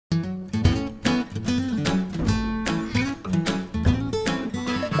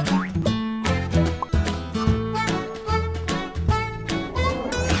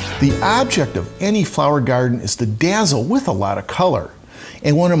The object of any flower garden is to dazzle with a lot of color.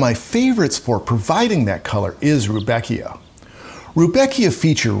 And one of my favorites for providing that color is Rudbeckia. Rudbeckia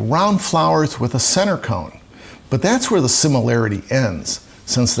feature round flowers with a center cone, but that's where the similarity ends,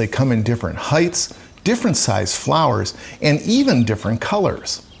 since they come in different heights, different sized flowers, and even different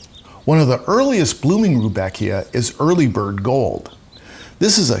colors. One of the earliest blooming Rudbeckia is early bird gold.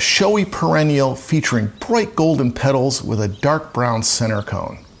 This is a showy perennial featuring bright golden petals with a dark brown center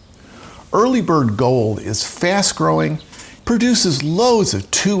cone. Early bird gold is fast growing, produces loads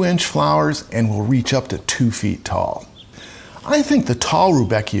of 2-inch flowers, and will reach up to 2 feet tall. I think the tall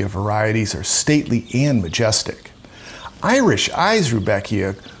Rudbeckia varieties are stately and majestic. Irish Eyes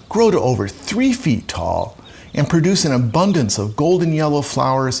Rudbeckia grow to over 3 feet tall and produce an abundance of golden yellow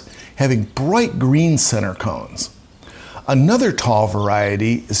flowers having bright green center cones. Another tall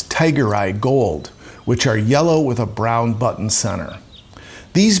variety is Tiger Eye Gold, which are yellow with a brown button center.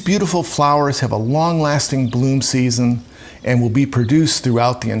 These beautiful flowers have a long-lasting bloom season and will be produced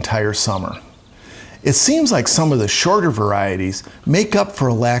throughout the entire summer. It seems like some of the shorter varieties make up for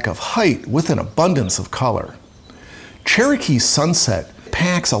a lack of height with an abundance of color. Cherokee Sunset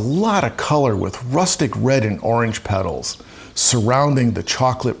packs a lot of color with rustic red and orange petals surrounding the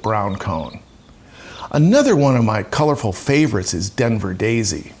chocolate brown cone. Another one of my colorful favorites is Denver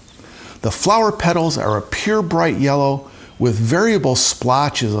Daisy. The flower petals are a pure bright yellow with variable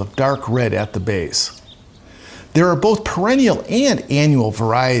splotches of dark red at the base. There are both perennial and annual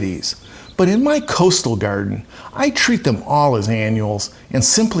varieties, but in my coastal garden, I treat them all as annuals and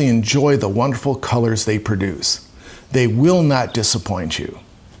simply enjoy the wonderful colors they produce. They will not disappoint you.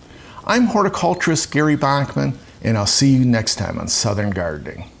 I'm horticulturist Gary Bachman, and I'll see you next time on Southern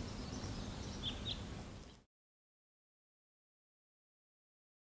Gardening.